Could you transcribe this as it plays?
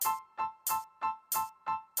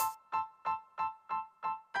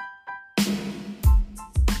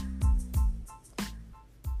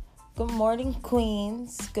Good morning,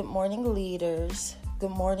 queens. Good morning, leaders. Good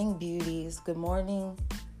morning, beauties. Good morning,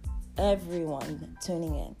 everyone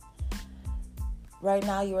tuning in. Right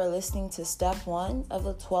now, you are listening to step 1 of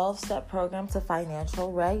the 12-step program to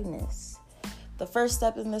financial readiness. The first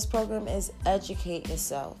step in this program is educate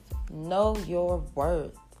yourself. Know your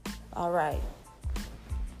worth. All right.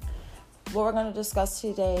 What we're going to discuss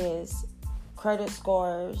today is credit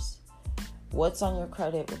scores, what's on your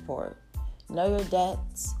credit report, know your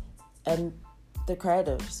debts, and the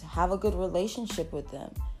creditors. Have a good relationship with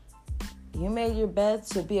them. You made your bed,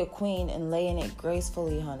 so be a queen and lay in it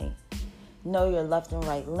gracefully, honey. Know your left and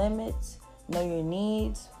right limits. Know your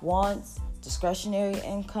needs, wants, discretionary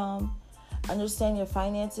income. Understand your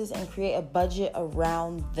finances and create a budget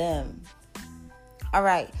around them. All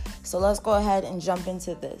right, so let's go ahead and jump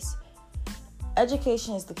into this.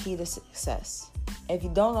 Education is the key to success. If you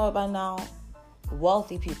don't know it by now,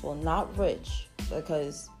 wealthy people, not rich,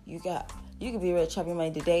 because you can be rich, have your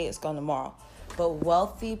money today, it's gone tomorrow. But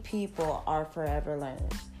wealthy people are forever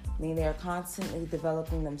learners. I mean, they're constantly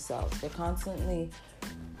developing themselves. They're constantly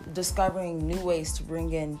discovering new ways to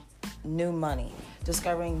bring in new money,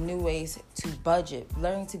 discovering new ways to budget,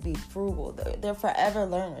 learning to be frugal. They're forever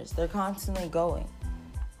learners. They're constantly going.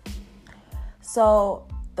 So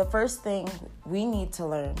the first thing we need to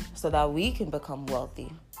learn so that we can become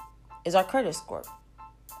wealthy is our credit score.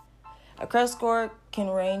 A credit score can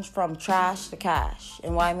range from trash to cash.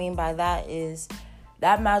 And what I mean by that is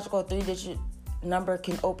that magical 3-digit number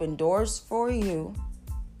can open doors for you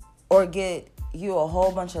or get you a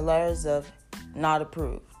whole bunch of letters of not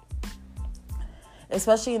approved.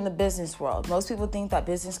 Especially in the business world. Most people think that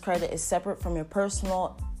business credit is separate from your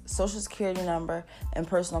personal social security number and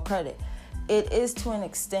personal credit. It is to an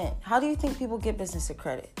extent. How do you think people get business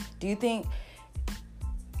credit? Do you think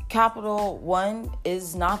Capital One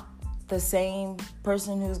is not the same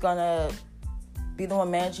person who's gonna be the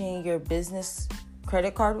one managing your business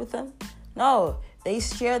credit card with them? No, they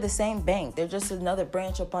share the same bank. They're just another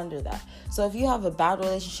branch up under that. So if you have a bad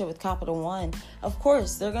relationship with Capital One, of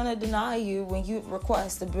course, they're gonna deny you when you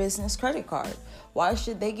request a business credit card. Why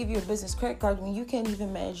should they give you a business credit card when you can't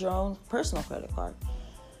even manage your own personal credit card?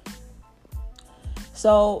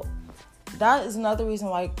 So that is another reason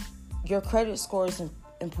why your credit score is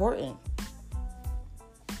important.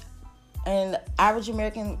 And average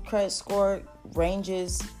American credit score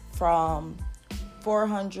ranges from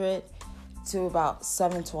 400 to about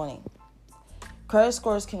 720. Credit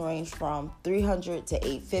scores can range from 300 to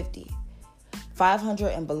 850. 500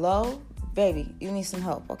 and below, baby, you need some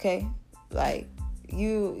help, okay? Like,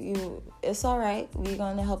 you, it's all right. We're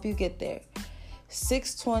going to help you get there.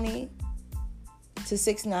 620 to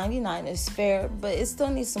 699 is fair, but it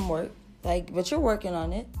still needs some work. But you're working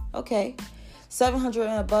on it, okay? 700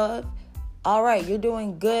 and above, all right, you're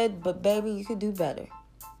doing good, but baby, you could do better.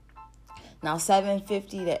 Now,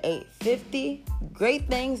 750 to 850, great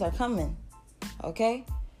things are coming, okay?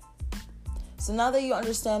 So now that you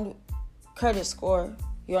understand credit score,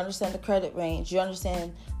 you understand the credit range, you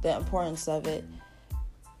understand the importance of it,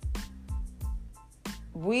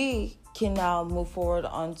 we can now move forward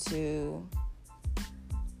onto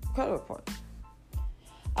credit report.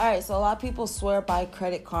 All right, so a lot of people swear by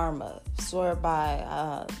Credit Karma, swear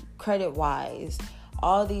by Credit Wise,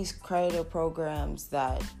 all these credit programs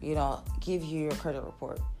that, give you your credit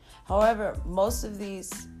report. However, most of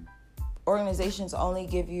these organizations only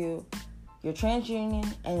give you your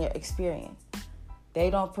TransUnion and your Experian. They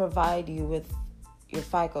don't provide you with your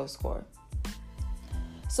FICO score.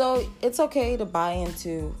 So it's okay to buy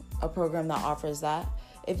into a program that offers that.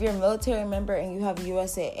 If you're a military member and you have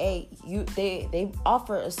USAA, they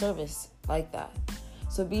offer a service like that.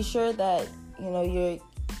 So be sure that, you're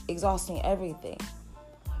exhausting everything.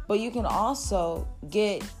 But you can also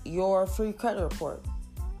get your free credit report.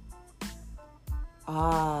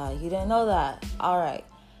 You didn't know that. All right.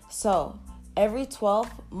 So every 12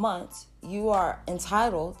 months, you are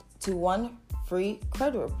entitled to one free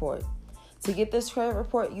credit report. To get this credit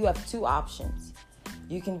report, you have 2 options.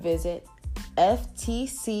 You can visit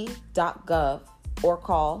ftc.gov or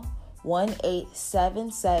call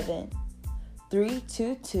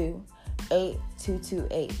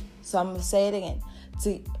 1-877-322-8228. So I'm going to say it again.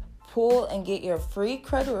 To pull and get your free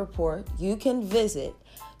credit report, you can visit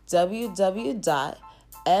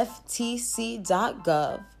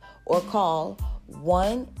www.ftc.gov or call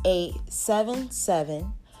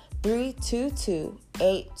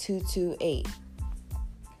 1-877-322-8228.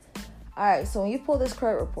 All right, so when you pull this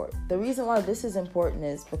credit report, the reason why this is important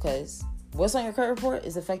is because what's on your credit report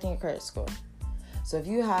is affecting your credit score. So if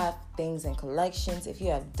you have things in collections, if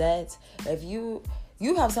you have debts, if you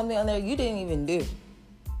have something on there you didn't even do,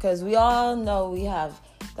 Because we all know we have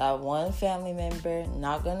that one family member,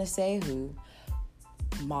 not going to say who,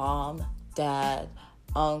 mom, dad,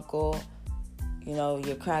 uncle,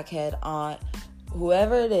 your crackhead aunt,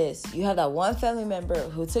 whoever it is. You have that one family member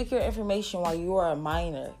who took your information while you were a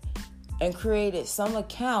minor and created some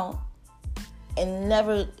account and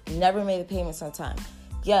never made the payments on time.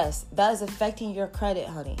 Yes, that is affecting your credit,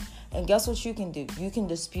 honey. And guess what you can do? You can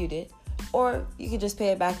dispute it, or you can just pay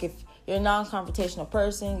it back. If you're a non-confrontational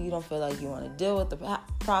person, you don't feel like you want to deal with the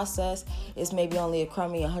process, it's maybe only a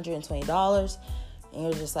crummy $120, and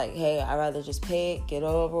you're just like, hey, I'd rather just pay it, get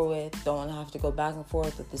over with, don't want to have to go back and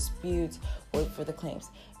forth with disputes, wait for the claims.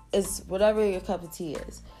 It's whatever your cup of tea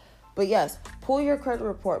is. But yes, pull your credit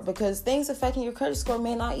report, because things affecting your credit score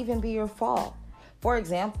may not even be your fault. For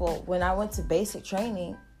example, when I went to basic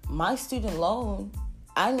training, my student loan,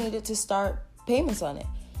 I needed to start payments on it.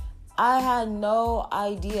 I had no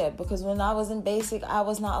idea, because when I was in basic, I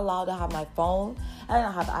was not allowed to have my phone. I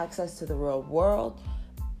didn't have access to the real world.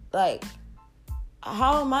 Like,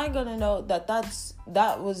 how am I going to know that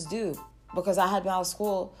was due? Because I had been out of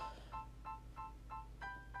school.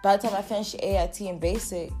 By the time I finished AIT in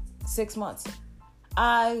basic, 6 months.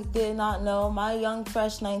 I did not know. My young,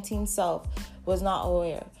 fresh 19 self was not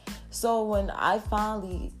aware. So when I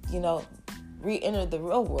finally, re-entered the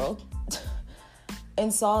real world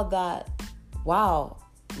and saw that, wow,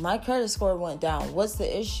 my credit score went down. What's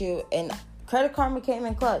the issue? And Credit Karma came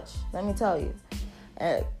in clutch, let me tell you.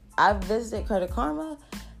 And I visited Credit Karma,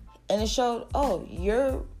 and it showed, oh,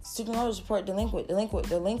 your student loan report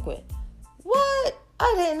delinquent. What?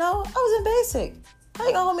 I didn't know. I was in basic. How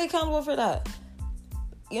you gonna hold me accountable for that?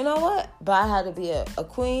 You know what? But I had to be a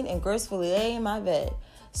queen and gracefully lay in my bed.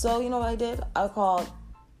 So you know what I did? I called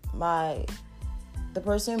the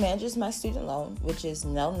person who manages my student loan, which is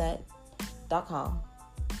nelnet.com.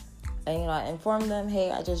 And I informed them,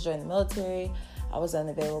 hey, I just joined the military. I was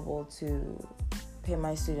unavailable to pay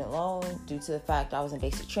my student loan due to the fact I was in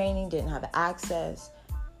basic training, didn't have access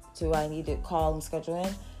to what I needed to call and schedule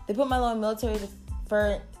in. They put my loan in military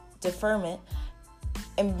deferment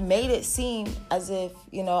and made it seem as if,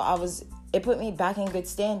 it put me back in good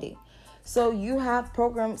standing. So you have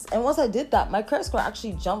programs, and once I did that, my credit score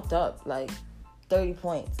actually jumped up like 30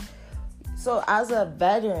 points. So as a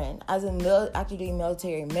veteran, as a active duty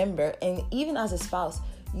military member, and even as a spouse,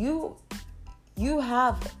 you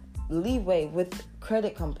have leeway with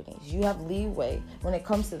credit companies. You have leeway when it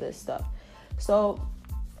comes to this stuff. So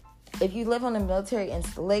if you live on a military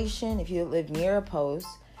installation, if you live near a post,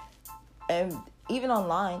 and even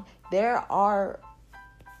online, there are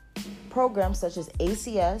programs such as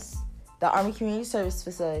ACS, the Army Community Service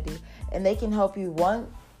Facility, and they can help you,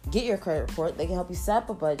 one, get your credit report, they can help you set up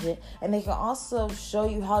a budget, and they can also show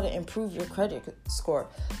you how to improve your credit score.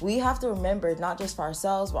 We have to remember, not just for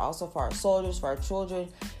ourselves, but also for our soldiers, for our children,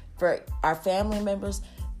 for our family members,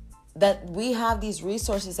 that we have these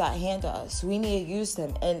resources at hand to us. We need to use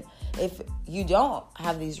them. And if you don't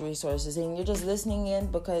have these resources and you're just listening in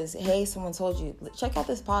because, hey, someone told you, check out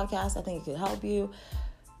this podcast, I think it could help you,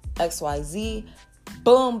 XYZ,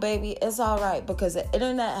 boom, baby, it's all right, because the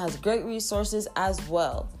internet has great resources as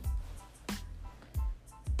well.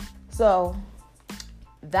 So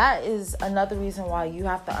that is another reason why you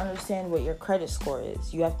have to understand what your credit score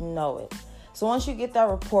is. You have to know it. So once you get that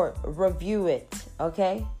report, review it,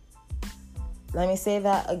 okay? Let me say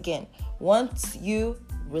that again. Once you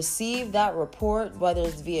receive that report, whether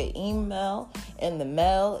it's via email, in the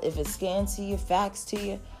mail, if it's scanned to you, faxed to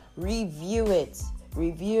you, review it.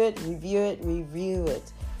 Review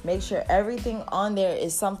it. Make sure everything on there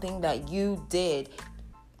is something that you did.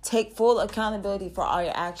 Take full accountability for all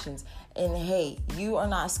your actions. And hey, you are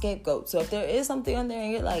not a scapegoat. So if there is something on there and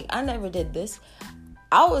you're like, I never did this,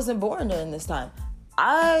 I wasn't born during this time,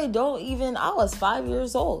 I was 5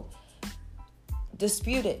 years old.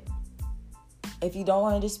 Dispute it. If you don't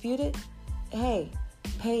want to dispute it, hey,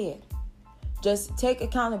 pay it. Just take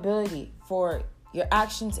accountability for your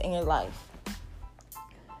actions in your life.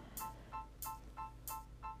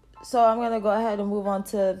 So I'm going to go ahead and move on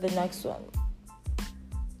to the next one.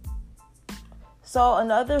 So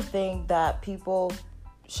another thing that people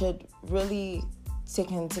should really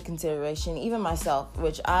take into consideration, even myself,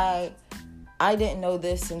 which I didn't know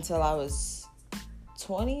this until I was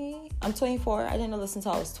 20. I'm 24. I didn't know this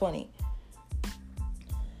until I was 20.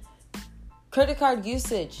 Credit card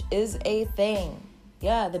usage is a thing.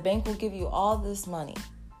 Yeah, the bank will give you all this money.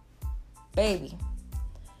 Baby.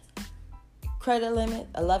 Credit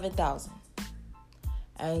limit, $11,000.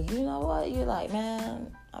 And you know what? You're like,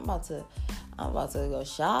 man, I'm about to go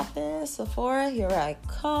shopping. Sephora, here I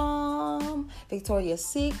come. Victoria's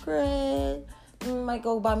Secret, Might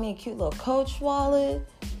go buy me a cute little Coach wallet.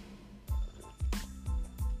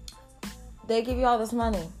 They give you all this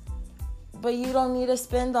money, but you don't need to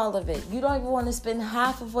spend all of it. You don't even want to spend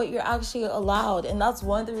half of what you're actually allowed. And that's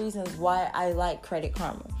one of the reasons why I like Credit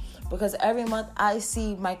Karma, because every month I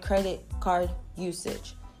see my credit card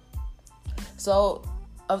usage. So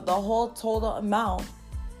of the whole total amount,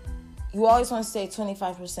 you always want to stay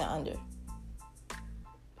 25% under.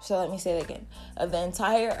 So let me say it again. Of the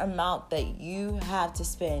entire amount that you have to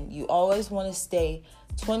spend, you always want to stay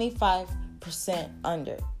 25%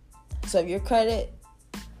 under. So if your credit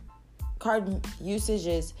card usage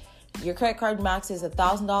is, your credit card max is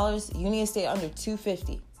 $1,000, you need to stay under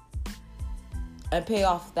 $250 and pay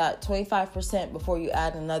off that 25% before you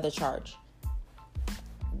add another charge.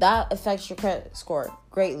 That affects your credit score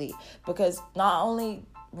greatly, because not only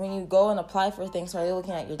when you go and apply for things, are they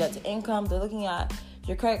looking at your debt to income, they're looking at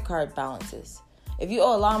your credit card balances. If you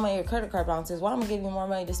owe a lot of money your credit card balances, why am I giving you more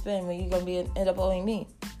money to spend when you're going to end up owing me?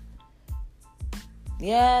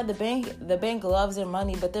 Yeah, the bank loves their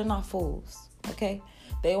money, but they're not fools, okay?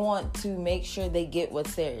 They want to make sure they get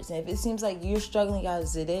what's theirs. And if it seems like you're struggling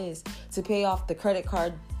as it is to pay off the credit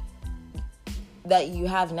card that you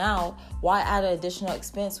have now, why add an additional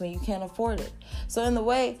expense when you can't afford it? So in the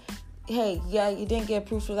way, hey, yeah, you didn't get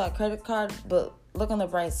approved for that credit card, but look on the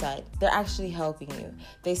bright side. They're actually helping you.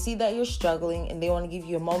 They see that you're struggling and they want to give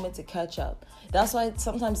you a moment to catch up. That's why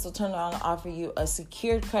sometimes they'll turn around and offer you a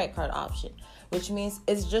secured credit card option, which means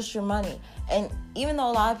it's just your money. And even though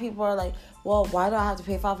a lot of people are like, well, why do I have to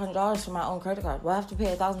pay $500 for my own credit card? Why do I have to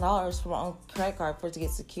pay $1,000 for my own credit card for it to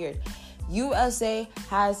get secured? USA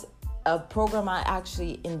has a program I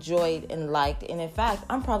actually enjoyed and liked. And in fact,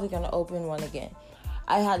 I'm probably going to open one again.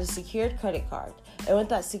 I had a secured credit card. And with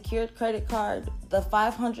that secured credit card, the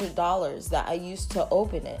 $500 that I used to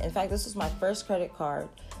open it, in fact, this was my first credit card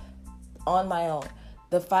on my own.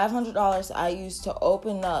 The $500 I used to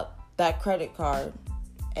open up that credit card,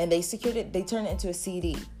 and they secured it, they turned it into a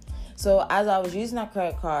CD. So as I was using that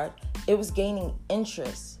credit card, it was gaining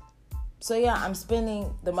interest. So yeah, I'm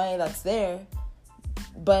spending the money that's there,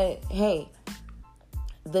 but hey,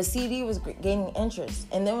 the CD was gaining interest.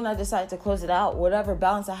 And then when I decided to close it out, whatever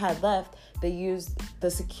balance I had left, they used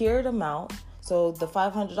the secured amount, so the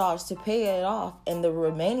 $500 to pay it off, and the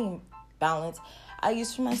remaining balance I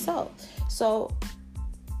used for myself. So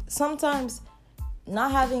sometimes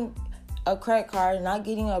not having a credit card, not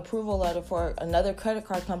getting an approval letter for another credit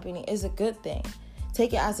card company is a good thing.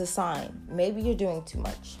 Take it as a sign. Maybe you're doing too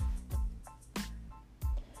much.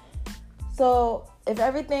 So if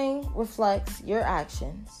everything reflects your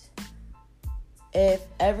actions, if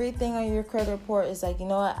everything on your credit report is like, you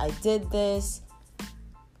know what, I did this,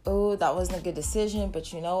 oh, that wasn't a good decision,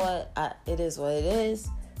 but you know what, it is what it is,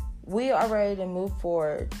 we are ready to move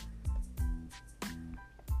forward.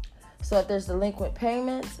 So if there's delinquent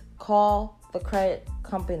payments, call the credit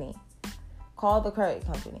company. Call the credit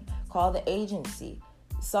company. Call the agency.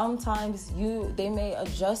 Sometimes they may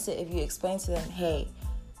adjust it if you explain to them, hey,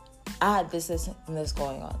 I had this and this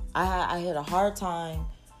going on. I had a hard time.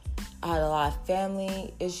 I had a lot of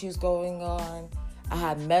family issues going on. I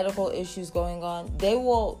had medical issues going on. They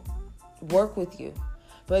will work with you.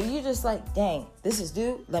 But if you just like, dang, this is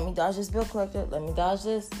due. Let me dodge this bill collector. Let me dodge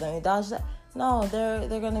this. Let me dodge that. No, they're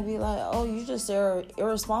going to be like, oh, you just are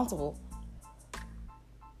irresponsible.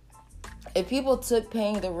 If people took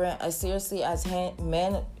paying the rent as seriously as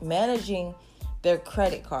managing their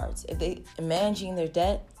credit cards, if they managing their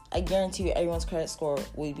debt, I guarantee you everyone's credit score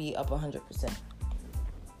will be up 100%.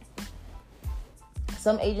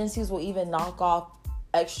 Some agencies will even knock off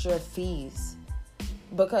extra fees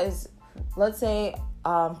because, let's say,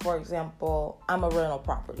 for example, I'm a rental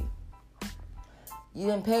property. You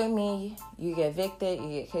didn't pay me, you get evicted, you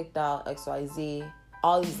get kicked out, XYZ,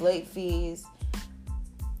 all these late fees.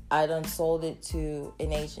 I done sold it to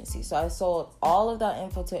an agency. So I sold all of that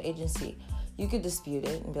info to an agency. You could dispute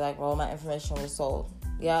it and be like, well, my information was sold.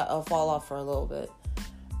 Yeah, it'll fall off for a little bit.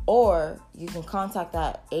 Or you can contact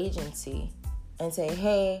that agency and say,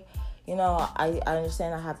 hey, you know, I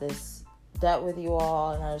understand I have this debt with you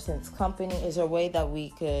all, and I understand this company. Is there a way that we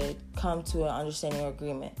could come to an understanding or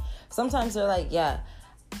agreement? Sometimes they're like, yeah,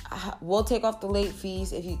 we'll take off the late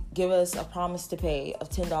fees if you give us a promise to pay of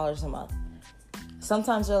 $10 a month.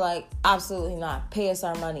 Sometimes they're like, absolutely not. Pay us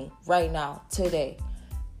our money right now, today.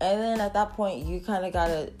 And then at that point, you kind of got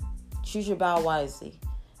to choose your battle wisely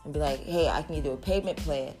and be like, hey, I can either do a payment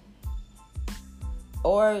plan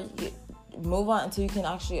or you move on until you can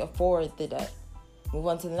actually afford the debt. Move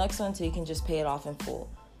on to the next one until you can just pay it off in full.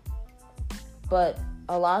 But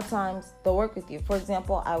a lot of times they'll work with you. For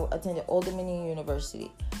example, I attended Old Dominion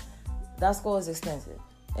University. that school is expensive.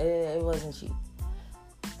 It wasn't cheap.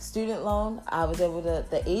 Student loan, I was able to,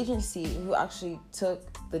 the agency who actually took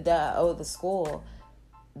the debt out of the school,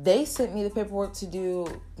 they sent me the paperwork to do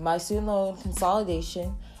my student loan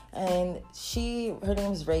consolidation. And her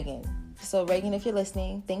name is Reagan. So Reagan, if you're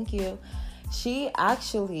listening, thank you. She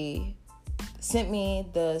actually sent me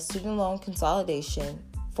the student loan consolidation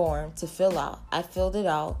form to fill out. I filled it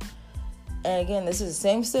out. And again, this is the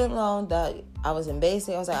same student loan that I was in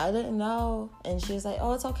basic. I was like, I didn't know. And she was like,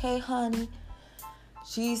 oh, it's okay, honey.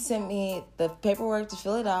 She sent me the paperwork to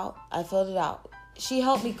fill it out. I filled it out. She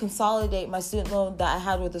helped me consolidate my student loan that I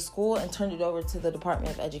had with the school and turned it over to the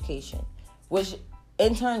Department of Education, which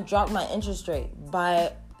in turn dropped my interest rate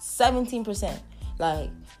by 17%. Like,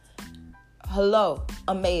 hello,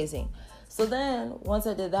 amazing. So then once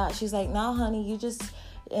I did that, she's like, now, honey, you just,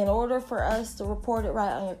 in order for us to report it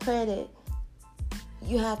right on your credit,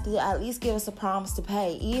 you have to at least give us a promise to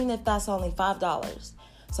pay, even if that's only $5.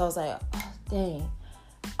 So I was like, oh, dang.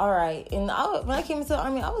 All right. And when I came into the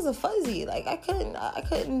Army, I was a fuzzy. Like, I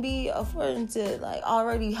couldn't be affording to, like,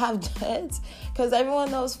 already have debts, because everyone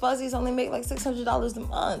knows fuzzies only make like $600 a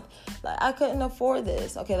month. Like, I couldn't afford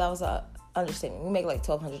this. Okay, that was a understatement. We make like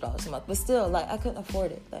 $1,200 a month, but still, like, I couldn't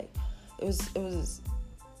afford it. Like, it was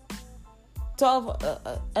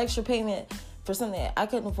 12 extra payment for something I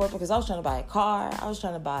couldn't afford, because I was trying to buy a car. I was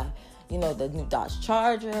trying to buy, the new Dodge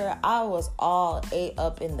Charger. I was all ate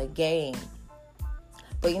up in the game.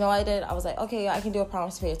 But you know what I did? I was like, okay, I can do a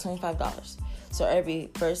promise to pay of $25. So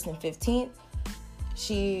every 1st and 15th,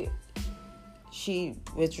 she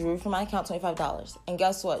withdrew from my account $25. And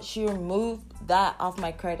guess what? She removed that off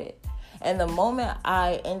my credit. And the moment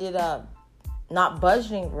I ended up not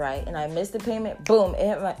budgeting right and I missed the payment, boom,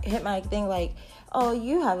 it hit my thing like, oh,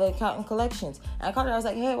 you have an account in collections. And I called her. I was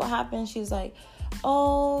like, hey, what happened? She's like,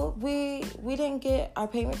 oh, we didn't get our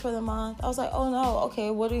payment for the month. I was like, oh, no.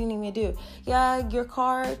 Okay, what do you need me to do? Yeah, your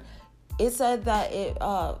card, it said that it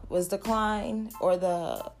was declined, or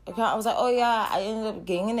the account. I was like, oh, yeah, I ended up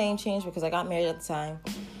getting a name change because I got married at the time,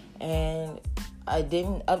 and I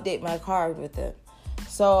didn't update my card with it.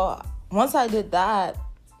 So once I did that,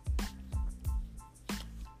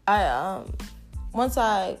 once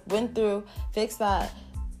I went through, fixed that,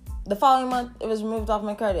 the following month, it was removed off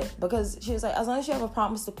my credit, because she was like, as long as you have a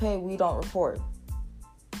promise to pay, we don't report.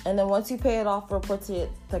 And then once you pay it off, report to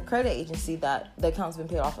the credit agency that the account's been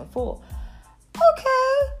paid off in full.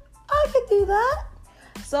 Okay, I could do that.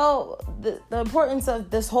 So the importance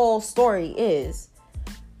of this whole story is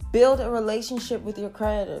build a relationship with your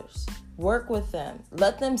creditors. Work with them.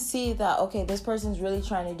 Let them see that, okay, this person's really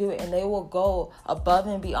trying to do it, and they will go above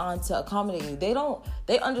and beyond to accommodate you.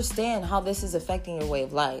 They understand how this is affecting your way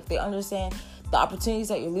of life. They understand the opportunities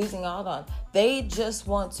that you're losing out on. They just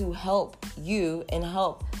want to help you and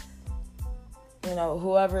help,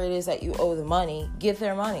 whoever it is that you owe the money, get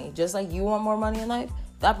their money. Just like you want more money in life,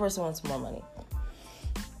 that person wants more money.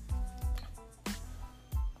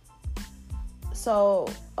 So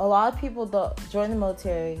a lot of people join the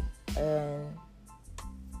military, and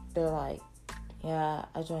they're like, yeah,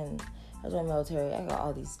 I joined the military. I got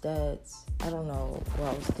all these debts. I don't know what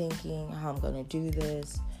I was thinking, how I'm going to do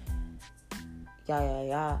this.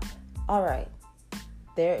 Yeah. All right.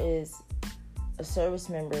 There is a Service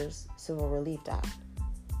Members Civil Relief Act.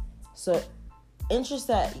 So interest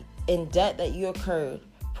in debt that you incurred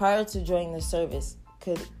prior to joining the service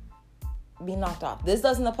could be knocked off. This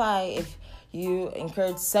doesn't apply if you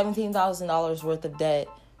incurred $17,000 worth of debt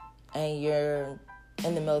and you're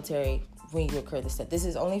in the military when you incur this debt. This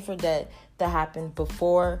is only for debt that happened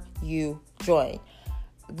before you join.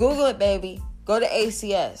 Google it, baby. Go to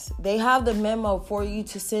ACS. They have the memo for you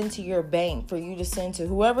to send to your bank, for you to send to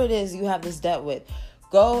whoever it is you have this debt with.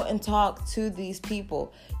 Go and talk to these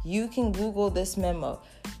people. You can Google this memo.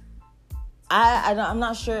 I'm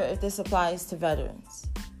not sure if this applies to veterans.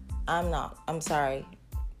 I'm not. I'm sorry.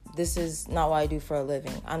 This is not what I do for a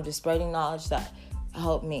living. I'm just spreading knowledge that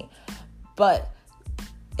helped me. But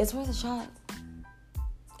it's worth a shot.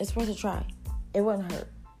 It's worth a try. It wouldn't hurt.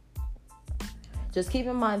 Just keep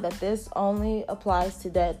in mind that this only applies to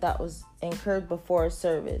debt that was incurred before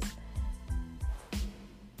service.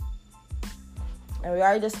 And we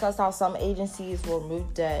already discussed how some agencies will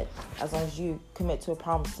remove debt as long as you commit to a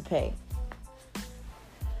promise to pay.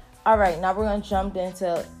 All right, now we're going to jump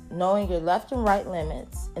into knowing your left and right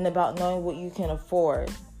limits and about knowing what you can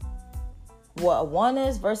afford. What a want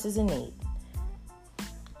is versus a need.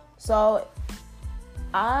 So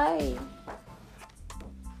I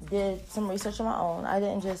did some research on my own. I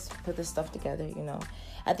didn't just put this stuff together,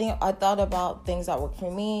 I think I thought about things that worked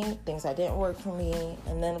for me, things that didn't work for me.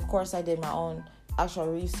 And then, of course, I did my own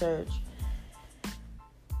actual research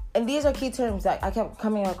And these are key terms that I kept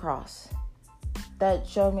coming across that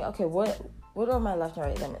showed me, okay, what are my left and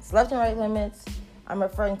right limits? Left and right limits, I'm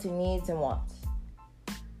referring to needs and wants.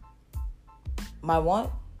 My want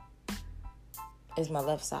is my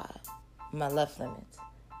left side, my left limit.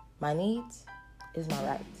 My needs is my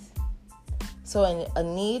rights. So a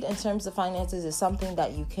need in terms of finances is something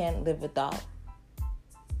that you can't live without.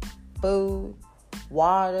 Food,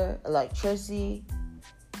 water, electricity,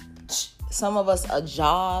 some of us a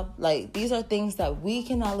job. Like, these are things that we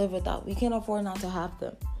cannot live without. We can't afford not to have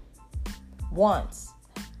them. Wants,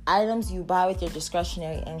 items you buy with your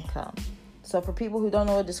discretionary income. So for people who don't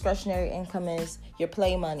know what discretionary income is, your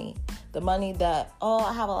play money. The money that,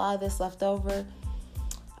 I have a lot of this left over.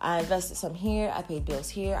 I invested some here. I paid bills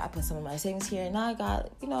here. I put some of my savings here. And now I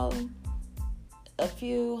got, a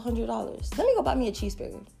few $100. Let me go buy me a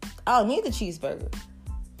cheeseburger. I don't need the cheeseburger.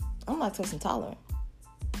 I'm lactose intolerant.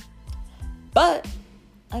 But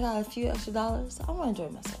I got a few extra dollars. I want to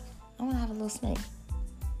enjoy myself. I want to have a little snack.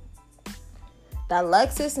 That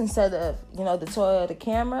Lexus instead of, the Toyota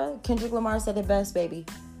Camry, Kendrick Lamar said it best, baby.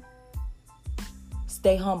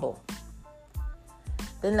 Stay humble.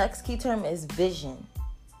 The next key term is vision.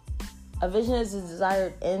 A vision is a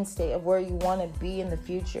desired end state of where you want to be in the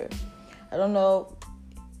future. I don't know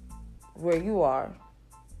where you are,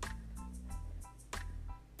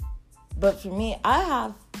 but for me,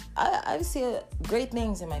 I see great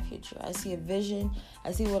things in my future. I see a vision.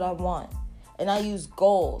 I see what I want. And I use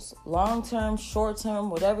goals, long-term,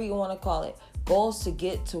 short-term, whatever you want to call it, goals to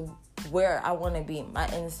get to where I want to be, my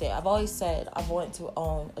end state. I've always said I want to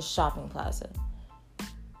own a shopping plaza.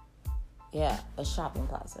 Yeah, a shopping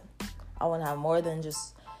plaza. I want to have more than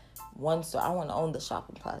just one store. I want to own the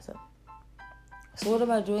shopping plaza. So what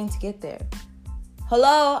am I doing to get there?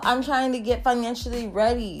 Hello, I'm trying to get financially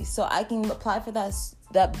ready so I can apply for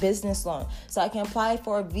that business loan. So I can apply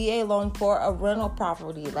for a VA loan for a rental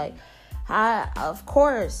property. Of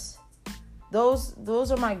course,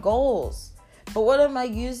 those are my goals. But what am I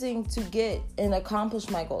using to get and accomplish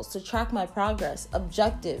my goals? To track my progress,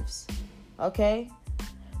 objectives, okay?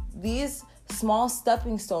 These small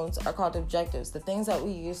stepping stones are called objectives, the things that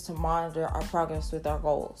we use to monitor our progress with our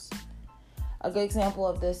goals. A good example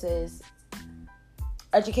of this is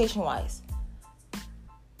education-wise.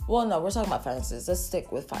 Well, no, we're talking about finances. Let's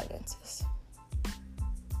stick with finances.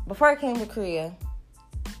 Before I came to Korea,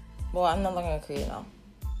 I'm no longer in Korea now.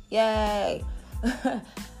 Yay!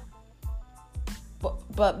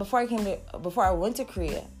 But before I went to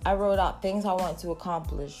Korea, I wrote out things I wanted to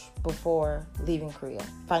accomplish before leaving Korea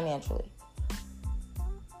financially.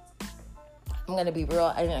 I'm going to be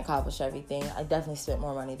real, I didn't accomplish everything. I definitely spent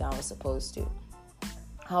more money than I was supposed to.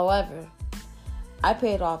 However, I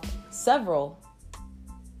paid off several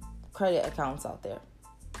credit accounts out there.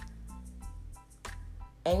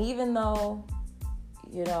 And even though,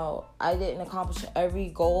 I didn't accomplish every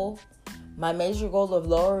goal, my major goal of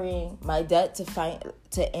lowering my debt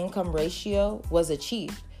to income ratio was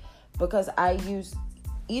achieved because I used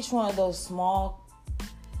each one of those small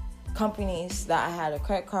companies that I had a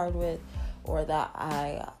credit card with or that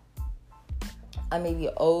I maybe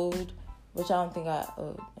owed, which I don't think I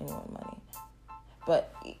owed anyone money.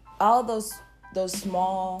 But all those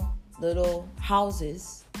small little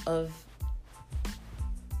houses of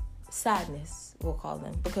sadness, we'll call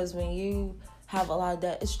them, because when you have a lot of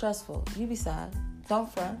debt, it's stressful. You be sad.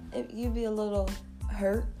 Don't front. You be a little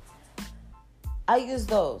hurt. I use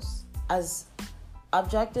those as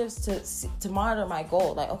objectives to monitor my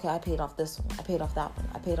goal. Like, okay, I paid off this one. I paid off that one.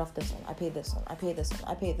 I paid off this one. I paid this one. I paid this one.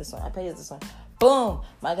 I paid this one. I paid this one. Boom!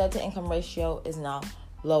 My debt to income ratio is now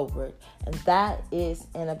lowered. And that is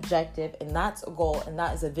an objective, and that's a goal, and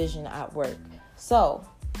that is a vision at work. So,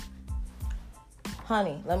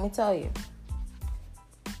 honey, let me tell you,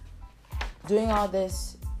 doing all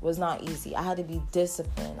this was not easy. I had to be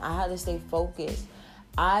disciplined. I had to stay focused.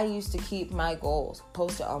 I used to keep my goals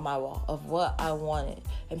posted on my wall of what I wanted.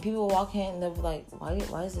 And people walk in and they'll be like, why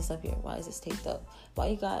is this up here? Why is this taped up? Why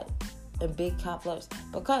you got in big cap letters?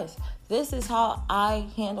 Because this is how I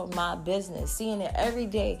handled my business. Seeing it every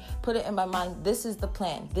day, put it in my mind. This is the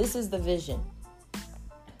plan. This is the vision.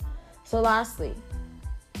 So lastly,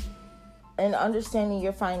 in understanding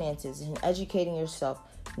your finances and educating yourself,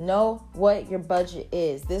 know what your budget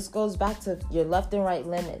is. This goes back to your left and right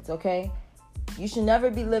limits, okay? You should never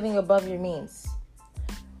be living above your means.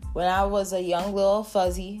 When I was a young little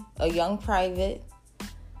fuzzy, a young private,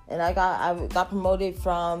 and I got promoted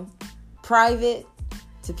from private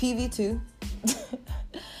to PV2.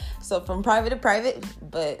 So from private to private,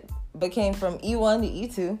 but became from E1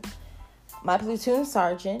 to E2. My platoon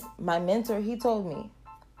sergeant, my mentor, he told me,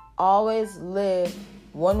 always live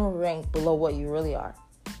one rank below what you really are.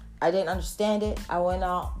 I didn't understand it. I went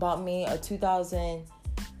out, bought me a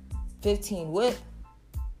 2015 whip.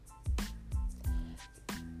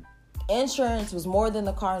 Insurance was more than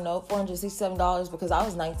the car note, $467, because I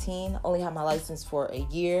was 19, only had my license for a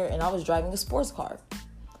year, and I was driving a sports car.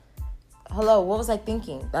 Hello, what was I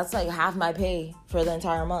thinking? That's like half my pay for the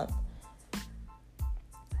entire month.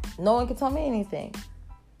 No one could tell me anything.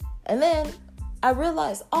 And then I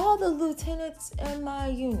realized all the lieutenants in my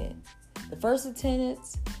unit, the first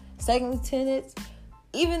lieutenants, second lieutenants,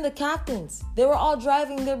 even the captains, they were all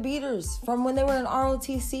driving their beaters from when they were in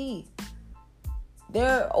ROTC.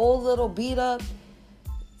 Their old little beat up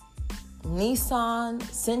Nissan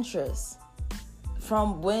Sentras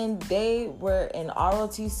from when they were in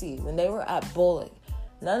ROTC, when they were at Bullock.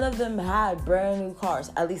 None of them had brand new cars.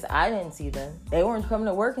 At least I didn't see them. They weren't coming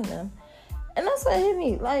to work in them. And that's what hit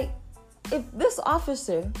me. Like, if this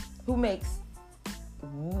officer who makes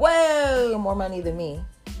way more money than me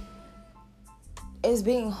is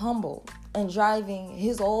being humble and driving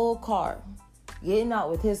his old car, getting out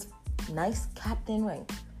with his nice captain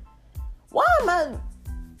rank, why am I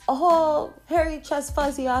a whole hairy chest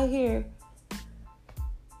fuzzy out here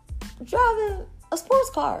driving a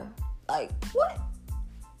sports car? Like, what?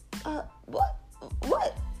 What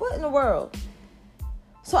in the world?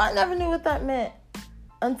 So I never knew what that meant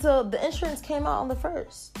until the insurance came out on the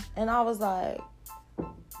 1st, and I was like,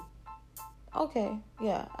 okay,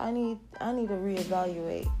 yeah, I need to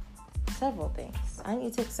reevaluate several things. I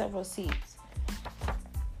need to take several seats.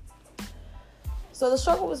 So the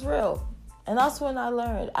struggle was real. And that's when I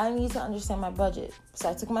learned I need to understand my budget. So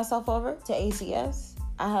I took myself over to ACS.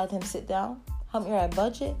 I had him sit down, help me write a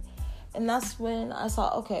budget. And that's when I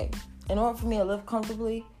saw, okay, in order for me to live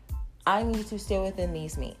comfortably, I need to stay within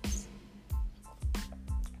these means.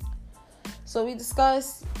 So we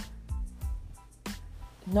discussed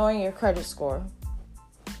knowing your credit score.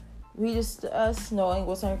 We discussed knowing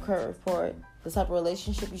what's on your credit report, the type of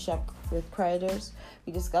relationship you should have with creditors.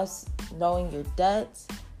 We discussed knowing your debts,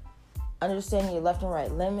 understanding your left and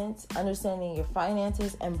right limits, understanding your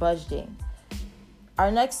finances, and budgeting.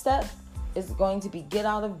 Our next step is going to be get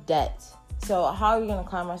out of debt. So how are we going to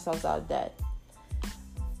climb ourselves out of debt?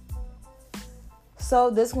 So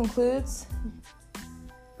this concludes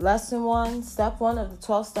lesson 1, step 1 of the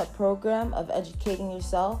 12-step program of educating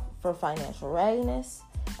yourself for financial readiness.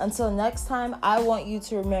 Until next time, I want you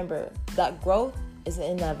to remember that growth is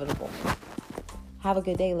inevitable. Have a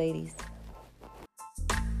good day, ladies.